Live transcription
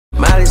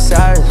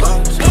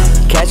Cyrus,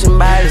 catching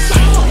bodies.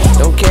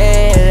 Don't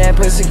care, that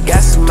pussy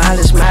got some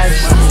mileage.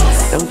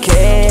 Don't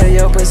care,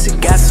 your pussy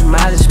got some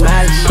mileage.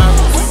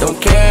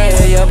 Don't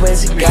care, your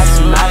pussy got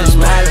some mileage.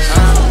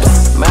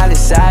 Miley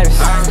Cyrus,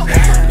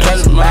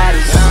 catching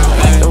bodies.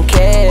 Don't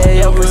care,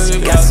 your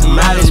pussy got some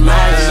mileage.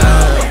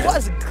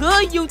 What's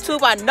good,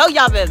 YouTube? I know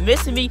y'all been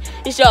missing me.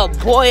 It's your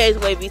boy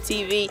Wavy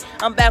TV.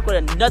 I'm back with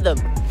another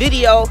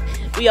video.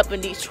 We up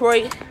in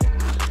Detroit.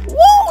 Woo!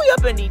 We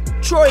up in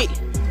Detroit.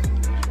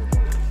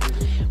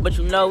 But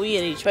you know, we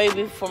in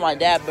Detroit for my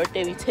dad's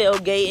birthday. We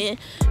tailgating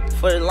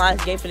for the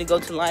Lions game. Finna go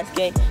to the Lions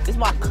game. This is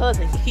my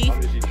cousin Keith.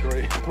 I'm in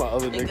Detroit. My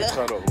other nigga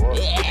trying to walk.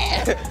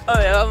 Yeah. Oh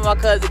yeah, I'm my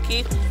cousin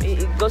Keith.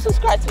 Go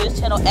subscribe to his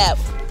channel app.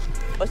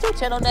 What's your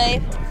channel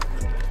name?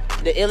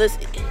 The illest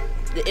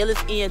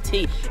ENT.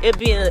 It'll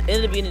be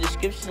in the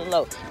description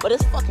below. But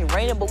it's fucking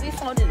raining. But we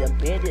found an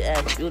abandoned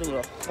ass building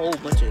with a whole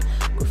bunch of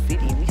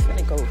graffiti. We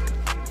finna go.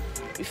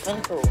 We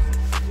finna go.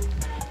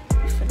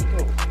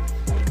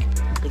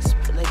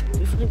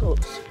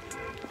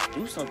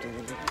 Do something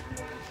in it.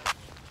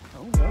 I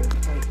don't know.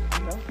 Like,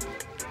 you know.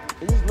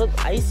 It just look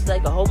icy,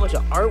 like a whole bunch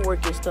of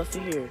artwork and stuff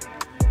in here.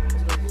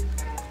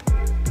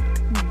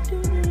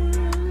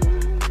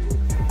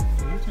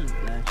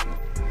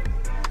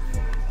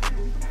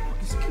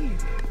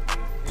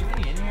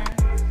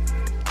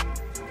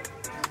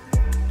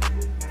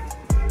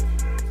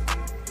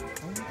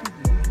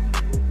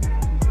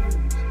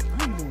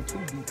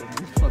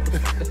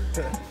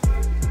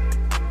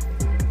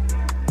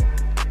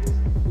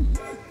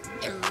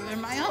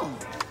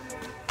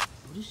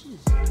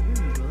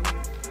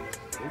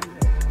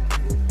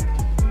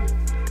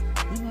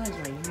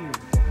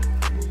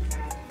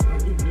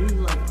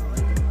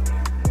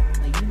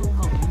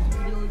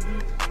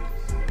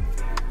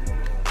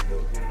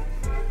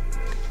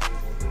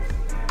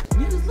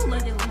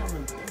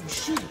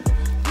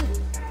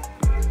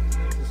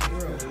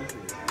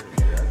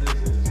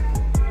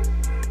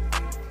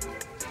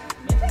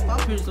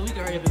 So we can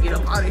hurry up and get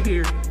up out of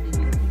here.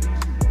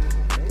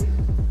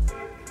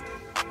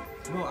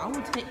 Bro, I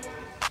would take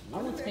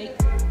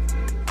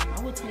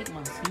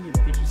my senior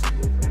pictures.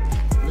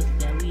 Look at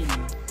that, we in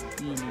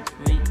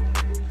Detroit.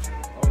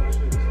 Oh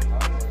shit, it's so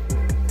hot.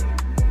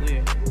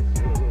 Where?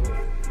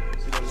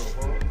 See that little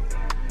hole?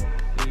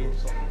 Yeah.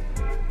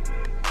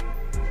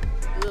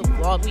 Good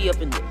vlog.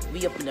 We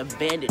up in the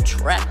bandit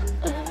trap.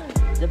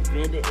 The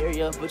bandit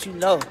area. But you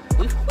know,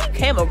 we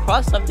came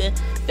across something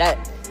that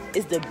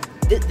is the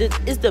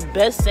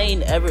best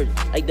saying ever,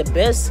 like the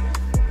best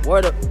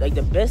word, like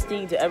the best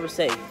thing to ever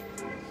say.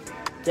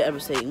 We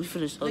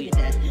finna show you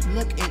that.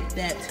 Look at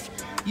that.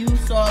 You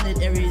saw that,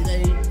 ladies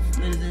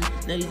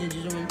and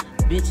gentlemen.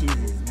 Bitches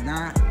is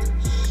not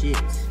shit.